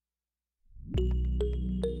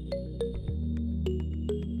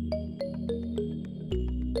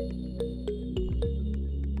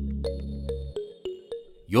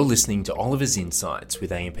You're listening to Oliver's Insights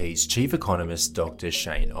with AMP's Chief Economist, Dr.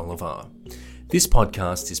 Shane Oliver. This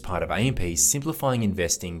podcast is part of AMP's Simplifying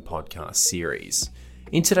Investing podcast series.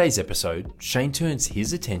 In today's episode, Shane turns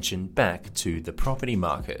his attention back to the property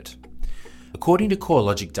market. According to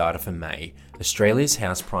CoreLogic data for May, Australia's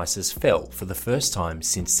house prices fell for the first time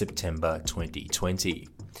since September 2020.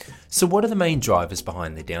 So what are the main drivers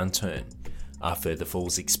behind the downturn? Are further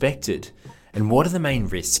falls expected? And what are the main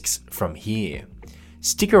risks from here?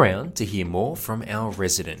 Stick around to hear more from our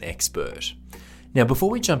resident expert. Now, before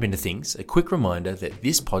we jump into things, a quick reminder that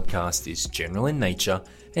this podcast is general in nature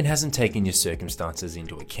and hasn't taken your circumstances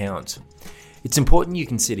into account. It's important you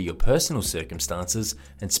consider your personal circumstances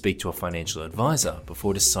and speak to a financial advisor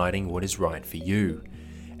before deciding what is right for you.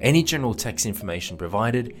 Any general tax information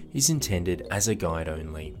provided is intended as a guide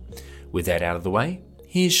only. With that out of the way,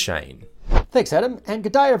 here's Shane. Thanks, Adam, and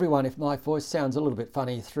good day, everyone. If my voice sounds a little bit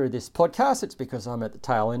funny through this podcast, it's because I'm at the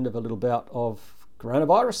tail end of a little bout of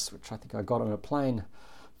coronavirus, which I think I got on a plane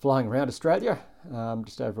flying around Australia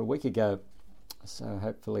just over a week ago. So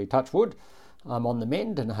hopefully, touch wood, I'm on the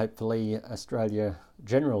mend, and hopefully Australia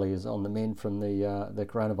generally is on the mend from the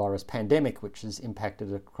coronavirus pandemic, which has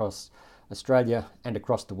impacted across Australia and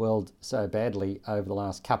across the world so badly over the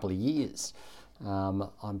last couple of years.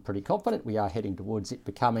 I'm pretty confident we are heading towards it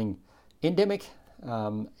becoming endemic,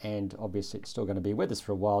 and obviously it's still going to be with us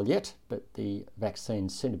for a while yet, but the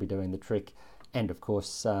vaccines seem to be doing the trick, and of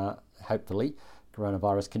course hopefully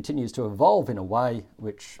coronavirus continues to evolve in a way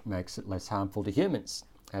which makes it less harmful to humans,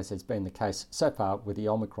 as has been the case so far with the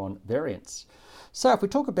Omicron variants. So if we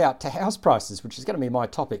talk about house prices, which is going to be my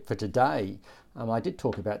topic for today, I did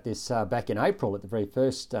talk about this back in April at the very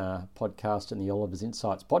first podcast in the Oliver's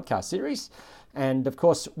Insights podcast series, and of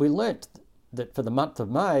course we learnt that for the month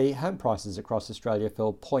of May, home prices across Australia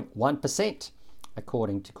fell 0.1%,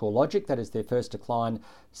 according to CoreLogic. That is their first decline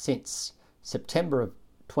since September of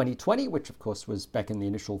 2020, which of course was back in the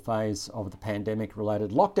initial phase of the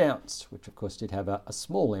pandemic-related lockdowns, which of course did have a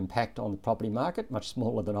small impact on the property market, much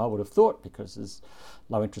smaller than I would have thought, because as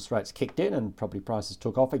low interest rates kicked in and property prices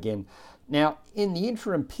took off again. Now, in the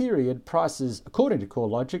interim period, prices, according to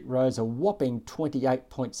CoreLogic, rose a whopping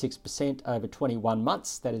 28.6% over 21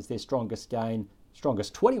 months. That is their strongest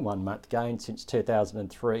 21-month gain since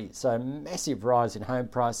 2003. So massive rise in home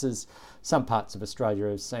prices. Some parts of Australia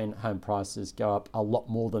have seen home prices go up a lot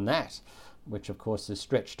more than that, which of course has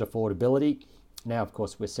stretched affordability. Now, of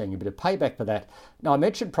course, we're seeing a bit of payback for that. Now, I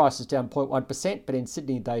mentioned prices down 0.1%, but in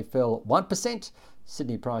Sydney they fell 1%.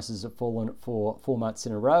 Sydney prices have fallen for 4 months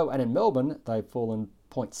in a row, and in Melbourne they've fallen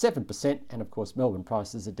 0.7%, and of course Melbourne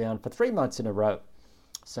prices are down for 3 months in a row.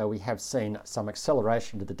 So we have seen some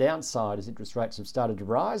acceleration to the downside as interest rates have started to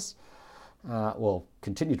rise,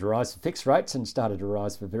 continue to rise for fixed rates and started to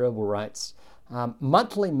rise for variable rates.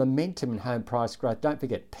 Monthly momentum in home price growth, don't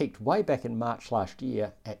forget, peaked way back in March last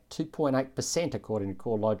year at 2.8% according to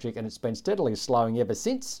CoreLogic, and it's been steadily slowing ever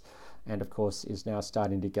since, and of course is now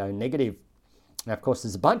starting to go negative. Now, of course,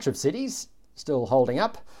 there's a bunch of cities still holding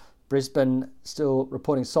up. Brisbane still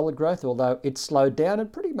reporting solid growth, although it's slowed down,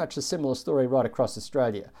 and pretty much a similar story right across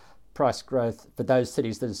Australia. Price growth for those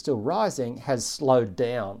cities that are still rising has slowed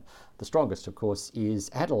down. The strongest, of course, is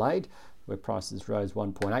Adelaide, where prices rose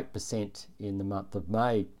 1.8% in the month of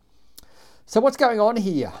May. So what's going on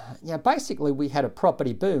here? Basically we had a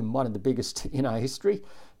property boom, one of the biggest in our history.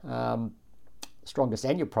 Strongest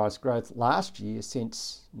annual price growth last year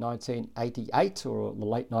since 1988, or the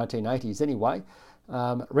late 1980s anyway.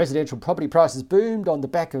 Residential property prices boomed on the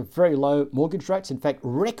back of very low mortgage rates. In fact,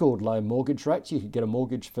 record low mortgage rates. You could get a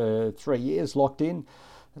mortgage for 3 years locked in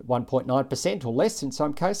at 1.9% or less in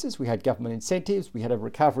some cases. We had government incentives. We had a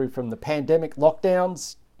recovery from the pandemic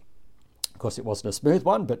lockdowns. Of course, it wasn't a smooth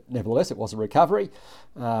one, but nevertheless, it was a recovery.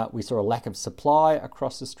 We saw a lack of supply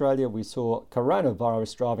across Australia. We saw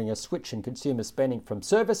coronavirus driving a switch in consumer spending from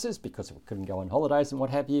services, because we couldn't go on holidays and what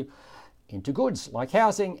have you, into goods like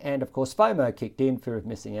housing, and of course FOMO kicked in, fear of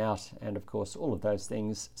missing out, and of course all of those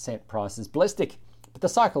things sent prices ballistic. But the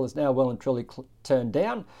cycle is now well and truly turned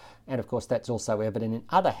down, and of course that's also evident in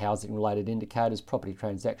other housing related indicators. Property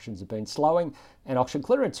transactions have been slowing, and auction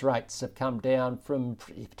clearance rates have come down from,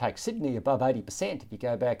 if you take Sydney, above 80%. If you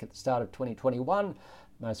go back at the start of 2021,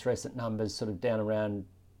 most recent numbers sort of down around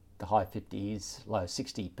the high 50s, low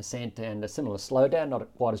 60%, and a similar slowdown,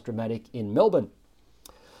 not quite as dramatic in Melbourne.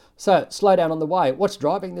 So, slowdown on the way. What's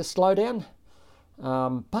driving this slowdown?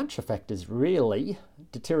 Bunch of factors, really.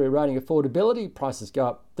 Deteriorating affordability. Prices go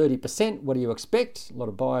up 30%. What do you expect? A lot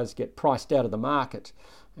of buyers get priced out of the market.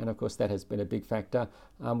 And, of course, that has been a big factor.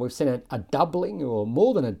 We've seen a doubling, or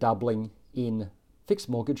more than a doubling, in fixed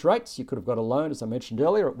mortgage rates. You could have got a loan, as I mentioned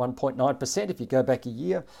earlier, at 1.9% if you go back a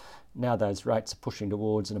year. Now those rates are pushing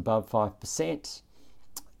towards and above 5%.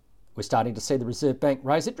 We're starting to see the Reserve Bank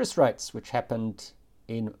raise interest rates, which happened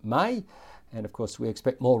in May. And of course, we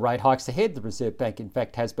expect more rate hikes ahead. The Reserve Bank, in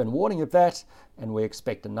fact, has been warning of that. And we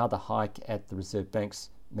expect another hike at the Reserve Bank's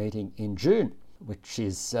meeting in June, which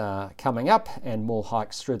is coming up, and more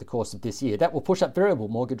hikes through the course of this year. That will push up variable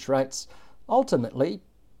mortgage rates ultimately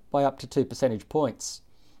by up to 2 percentage points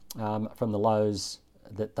from the lows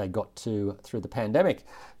that they got to through the pandemic.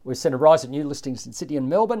 We've seen a rise in new listings in Sydney and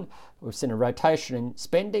Melbourne. We've seen a rotation in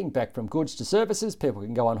spending back from goods to services. People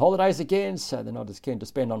can go on holidays again, so they're not as keen to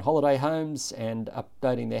spend on holiday homes and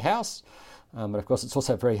updating their house. But of course, it's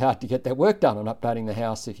also very hard to get that work done on updating the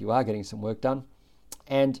house if you are getting some work done.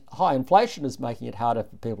 And high inflation is making it harder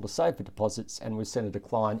for people to save for deposits, and we've seen a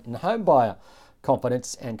decline in home buyer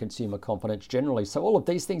confidence and consumer confidence generally. So all of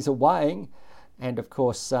these things are weighing. And of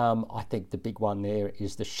course, I think the big one there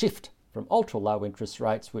is the shift from ultra-low interest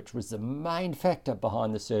rates, which was the main factor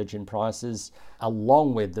behind the surge in prices,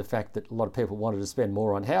 along with the fact that a lot of people wanted to spend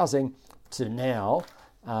more on housing, to now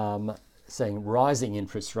seeing rising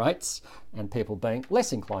interest rates and people being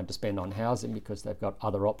less inclined to spend on housing because they've got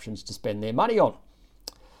other options to spend their money on.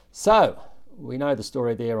 So we know the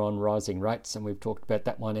story there on rising rates, and we've talked about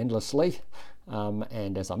that one endlessly.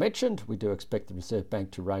 And as I mentioned, we do expect the Reserve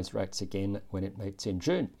Bank to raise rates again when it meets in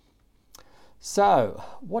June. So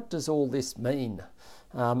what does all this mean?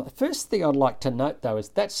 First thing I'd like to note, though, is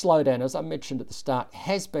that slowdown, as I mentioned at the start,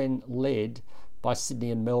 has been led by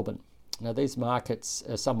Sydney and Melbourne. Now, these markets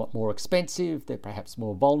are somewhat more expensive. They're perhaps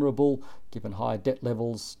more vulnerable, given higher debt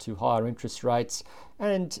levels to higher interest rates.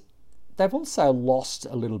 And they've also lost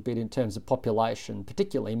a little bit in terms of population,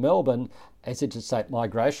 particularly Melbourne, as interstate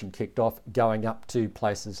migration kicked off, going up to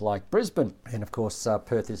places like Brisbane. And of course,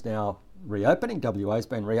 Perth is now reopening. WA's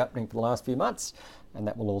been reopening for the last few months, and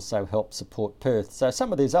that will also help support Perth. So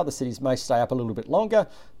some of these other cities may stay up a little bit longer,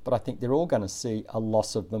 but I think they're all going to see a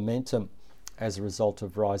loss of momentum as a result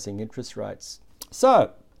of rising interest rates.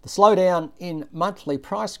 So the slowdown in monthly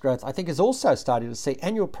price growth, I think, is also starting to see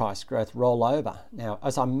annual price growth roll over. Now,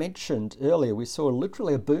 as I mentioned earlier, we saw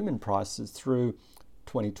literally a boom in prices through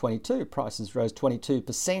 2022. Prices rose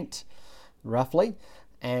 22% roughly,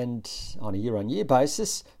 and on a year-on-year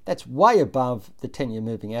basis, that's way above the 10-year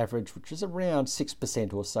moving average, which is around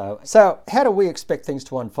 6% or so. So how do we expect things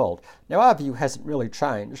to unfold? Now, our view hasn't really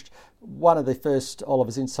changed. One of the first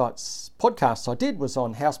Oliver's Insights podcasts I did was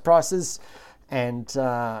on house prices, and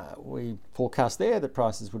we forecast there that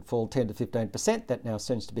prices would fall 10 to 15%. That now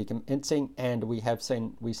seems to be commencing, and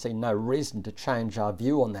we see no reason to change our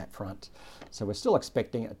view on that front. So we're still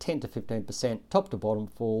expecting a 10 to 15% top to bottom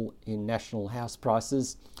fall in national house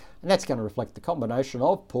prices, and that's going to reflect the combination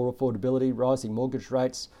of poor affordability, rising mortgage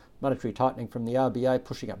rates, monetary tightening from the RBA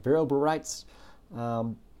pushing up variable rates,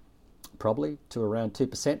 probably to around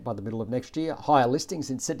 2% by the middle of next year, higher listings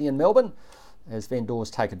in Sydney and Melbourne as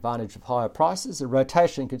vendors take advantage of higher prices, a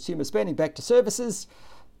rotation in consumer spending back to services,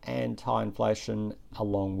 and high inflation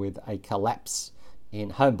along with a collapse in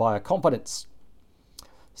home buyer confidence.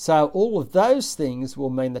 So all of those things will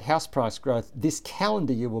mean that house price growth this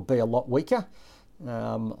calendar year will be a lot weaker.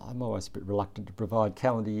 I'm always a bit reluctant to provide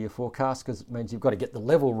calendar year forecasts because it means you've got to get the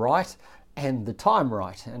level right and the time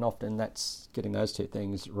right, and often that's getting those two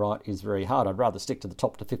things right is very hard. I'd rather stick to the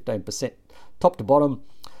top to 15%, top to bottom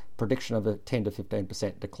prediction of a 10 to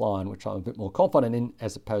 15% decline, which I'm a bit more confident in,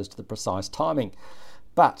 as opposed to the precise timing.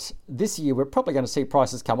 But this year we're probably going to see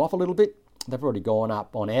prices come off a little bit. They've already gone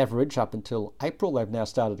up on average up until April. They've now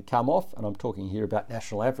started to come off, and I'm talking here about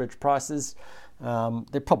national average prices.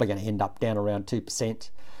 They're probably going to end up down around 2%.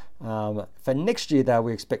 For next year, though,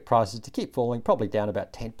 we expect prices to keep falling, probably down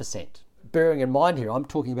about 10%. Bearing in mind here, I'm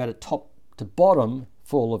talking about a top to bottom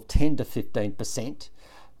fall of 10 to 15%,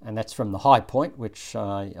 and that's from the high point, which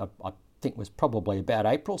I think was probably about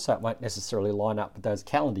April, so it won't necessarily line up with those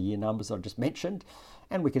calendar year numbers I just mentioned.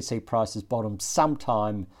 And we could see prices bottom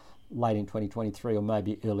sometime late in 2023 or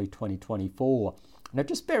maybe early 2024. Now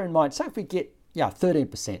just bear in mind, so if we get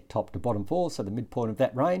 13% top to bottom fall, so the midpoint of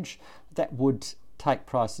that range, that would take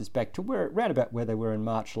prices back to around about where they were in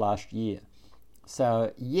March last year.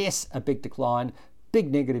 So yes, a big decline, big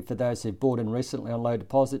negative for those who've bought in recently on low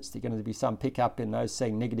deposits. There's going to be some pickup in those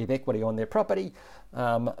seeing negative equity on their property.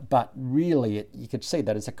 But really, you could see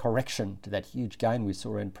that as a correction to that huge gain we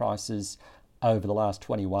saw in prices over the last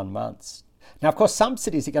 21 months. Now, of course, some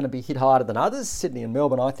cities are going to be hit harder than others. Sydney and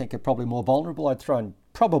Melbourne, I think, are probably more vulnerable. I'd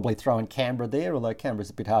probably throw in Canberra there, although Canberra's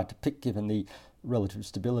a bit hard to pick given the relative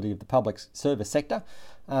stability of the public service sector.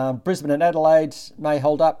 Brisbane and Adelaide may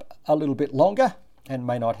hold up a little bit longer, and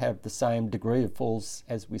may not have the same degree of falls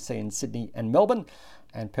as we see in Sydney and Melbourne.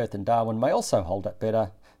 And Perth and Darwin may also hold up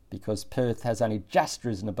better because Perth has only just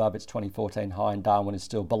risen above its 2014 high and Darwin is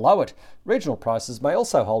still below it. Regional prices may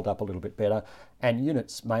also hold up a little bit better, and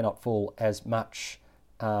units may not fall as much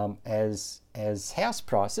as house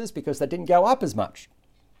prices because they didn't go up as much.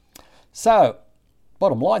 So,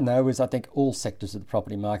 bottom line though is I think all sectors of the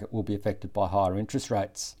property market will be affected by higher interest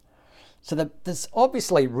rates. So there's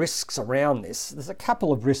obviously risks around this. There's a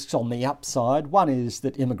couple of risks on the upside. One is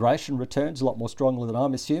that immigration returns a lot more strongly than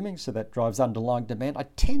I'm assuming, so that drives underlying demand. I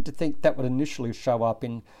tend to think that would initially show up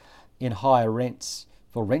in higher rents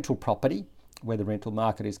for rental property, where the rental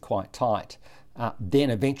market is quite tight.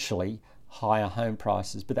 Then eventually higher home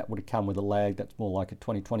prices, but that would have come with a lag. That's more like a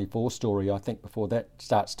 2024 story, I think, before that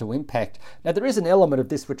starts to impact. Now, there is an element of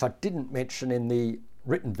this which I didn't mention in the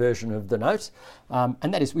written version of the note,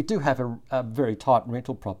 and that is we do have a very tight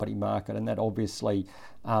rental property market, and that obviously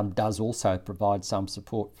does also provide some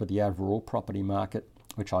support for the overall property market,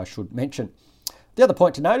 which I should mention. The other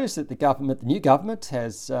point to note is that the new government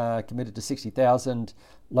has committed to 60,000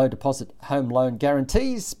 low deposit home loan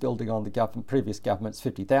guarantees, building on the previous government's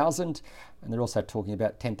 50,000, and they're also talking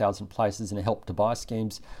about 10,000 places in a help to buy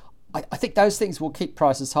schemes. I think those things will keep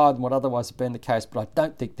prices higher than what otherwise have been the case, but I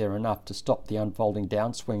don't think they're enough to stop the unfolding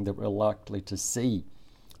downswing that we're likely to see.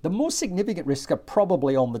 The more significant risks are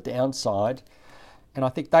probably on the downside, and I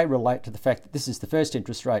think they relate to the fact that this is the first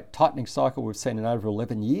interest rate tightening cycle we've seen in over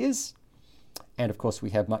 11 years. And of course, we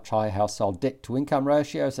have much higher household debt to income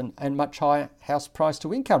ratios and much higher house price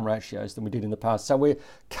to income ratios than we did in the past. So we're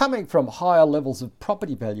coming from higher levels of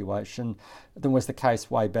property valuation than was the case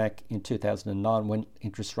way back in 2009 when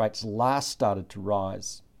interest rates last started to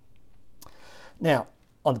rise. Now,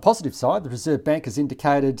 on the positive side, the Reserve Bank has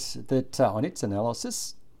indicated that on its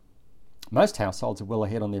analysis, most households are well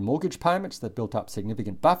ahead on their mortgage payments. They've built up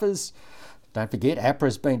significant buffers. Don't forget,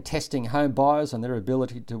 APRA's been testing home buyers on their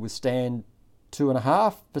ability to withstand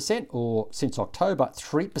 2.5% or since October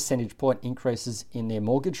 3 percentage point increases in their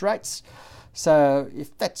mortgage rates. So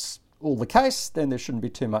if that's all the case, then there shouldn't be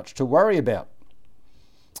too much to worry about.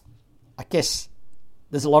 I guess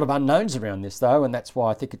there's a lot of unknowns around this though, and that's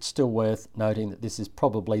why I think it's still worth noting that this is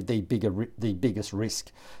probably the biggest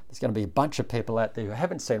risk. There's going to be a bunch of people out there who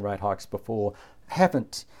haven't seen rate hikes before,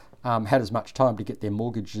 haven't had as much time to get their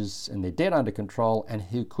mortgages and their debt under control, and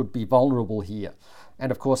who could be vulnerable here.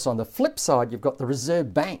 And of course, on the flip side, you've got the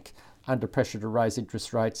Reserve Bank under pressure to raise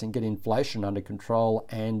interest rates and get inflation under control.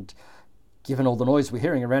 And given all the noise we're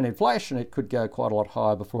hearing around inflation, it could go quite a lot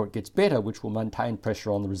higher before it gets better, which will maintain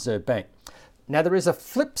pressure on the Reserve Bank. Now, there is a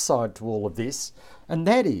flip side to all of this, and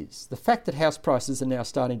that is the fact that house prices are now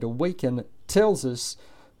starting to weaken tells us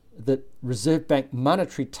that Reserve Bank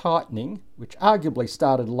monetary tightening, which arguably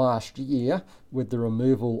started last year with the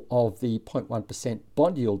removal of the 0.1%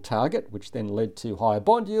 bond yield target, which then led to higher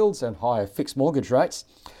bond yields and higher fixed mortgage rates,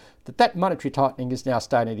 that monetary tightening is now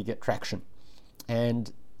starting to get traction.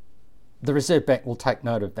 And the Reserve Bank will take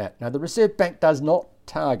note of that. Now, the Reserve Bank does not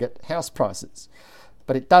target house prices,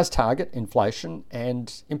 but it does target inflation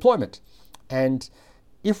and employment. And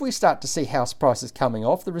if we start to see house prices coming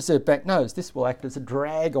off, the Reserve Bank knows this will act as a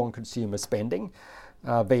drag on consumer spending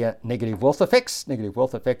via negative wealth effects. Negative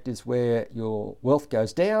wealth effect is where your wealth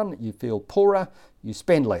goes down, you feel poorer, you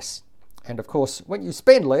spend less. And of course, when you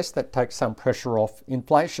spend less, that takes some pressure off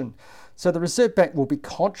inflation. So the Reserve Bank will be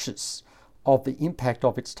conscious of the impact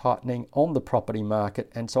of its tightening on the property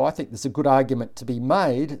market. And so I think there's a good argument to be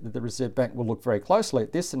made that the Reserve Bank will look very closely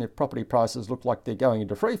at this, and if property prices look like they're going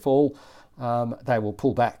into free fall, they will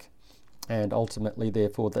pull back. And ultimately,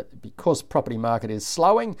 therefore, that because property market is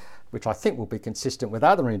slowing, which I think will be consistent with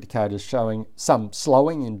other indicators showing some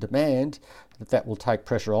slowing in demand, that will take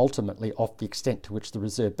pressure ultimately off the extent to which the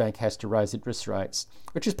Reserve Bank has to raise interest rates,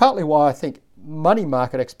 which is partly why I think money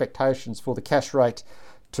market expectations for the cash rate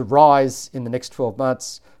to rise in the next 12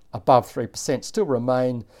 months above 3% still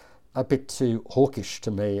remain a bit too hawkish to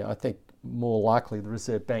me. I think more likely the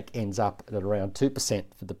Reserve Bank ends up at around 2%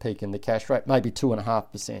 for the peak in the cash rate, maybe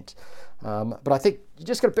 2.5%. But I think you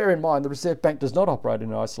just got to bear in mind the Reserve Bank does not operate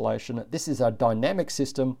in isolation. This is a dynamic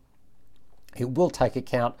system. It will take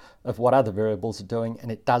account of what other variables are doing,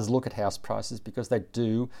 and it does look at house prices because they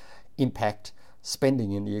do impact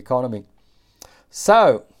spending in the economy.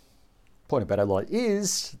 So, point about it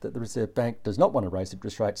is that the Reserve Bank does not want to raise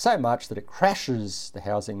interest rates so much that it crashes the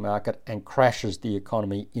housing market and crashes the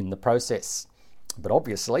economy in the process. But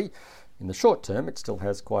obviously, in the short term, it still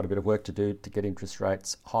has quite a bit of work to do to get interest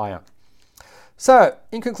rates higher. So,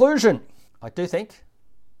 in conclusion, I do think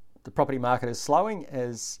the property market is slowing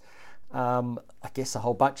as I guess a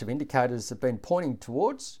whole bunch of indicators have been pointing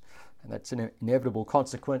towards, and that's an inevitable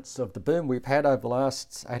consequence of the boom we've had over the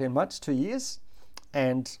last 18 months, 2 years,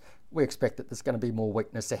 and we expect that there's going to be more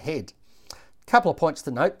weakness ahead. A couple of points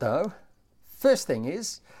to note though. First thing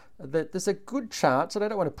is that there's a good chance, and I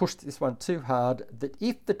don't want to push this one too hard, that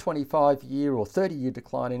if the 25-year or 30-year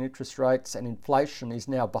decline in interest rates and inflation is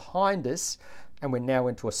now behind us, and we're now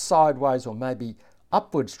into a sideways or maybe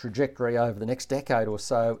upwards trajectory over the next decade or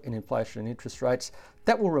so in inflation and interest rates,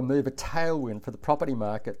 that will remove a tailwind for the property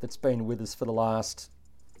market that's been with us for the last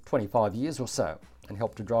 25 years or so and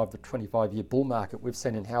help to drive the 25-year bull market we've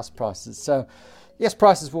seen in house prices. So yes,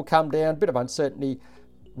 prices will come down. A bit of uncertainty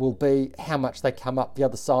will be how much they come up the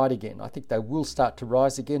other side again. I think they will start to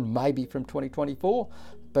rise again, maybe from 2024,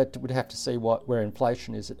 but we'd have to see where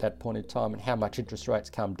inflation is at that point in time and how much interest rates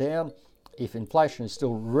come down. If inflation is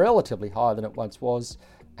still relatively higher than it once was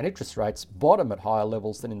and interest rates bottom at higher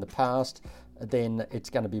levels than in the past, then it's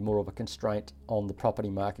going to be more of a constraint on the property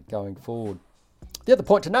market going forward. The other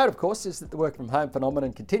point to note, of course, is that the work from home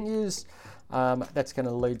phenomenon continues. That's going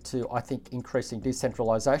to lead to, I think, increasing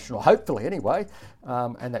decentralisation, or hopefully anyway,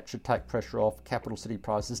 and that should take pressure off capital city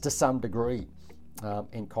prices to some degree,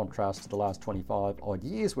 in contrast to the last 25 odd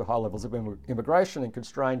years where high levels of immigration and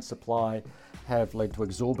constrained supply have led to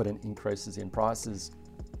exorbitant increases in prices.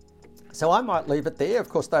 So I might leave it there. Of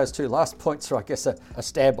course, those two last points are, I guess, a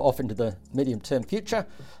stab off into the medium-term future.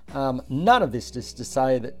 None of this is to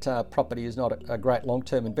say that property is not a great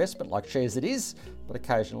long-term investment like shares it is, but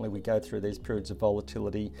occasionally we go through these periods of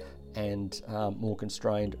volatility and more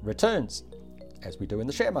constrained returns, as we do in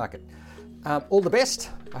the share market. All the best.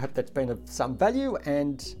 I hope that's been of some value,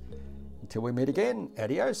 and until we meet again,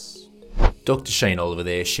 adios. Dr. Shane Oliver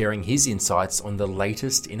there, sharing his insights on the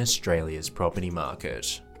latest in Australia's property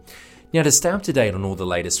market. Now, to stay up to date on all the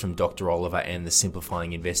latest from Dr. Oliver and the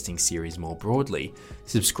Simplifying Investing series more broadly,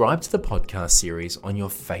 subscribe to the podcast series on your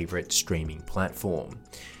favourite streaming platform.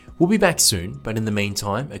 We'll be back soon, but in the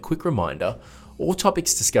meantime, a quick reminder, all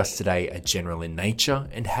topics discussed today are general in nature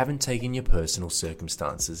and haven't taken your personal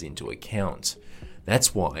circumstances into account.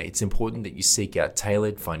 That's why it's important that you seek out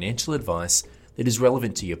tailored financial advice that is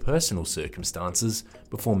relevant to your personal circumstances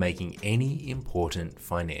before making any important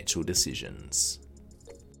financial decisions.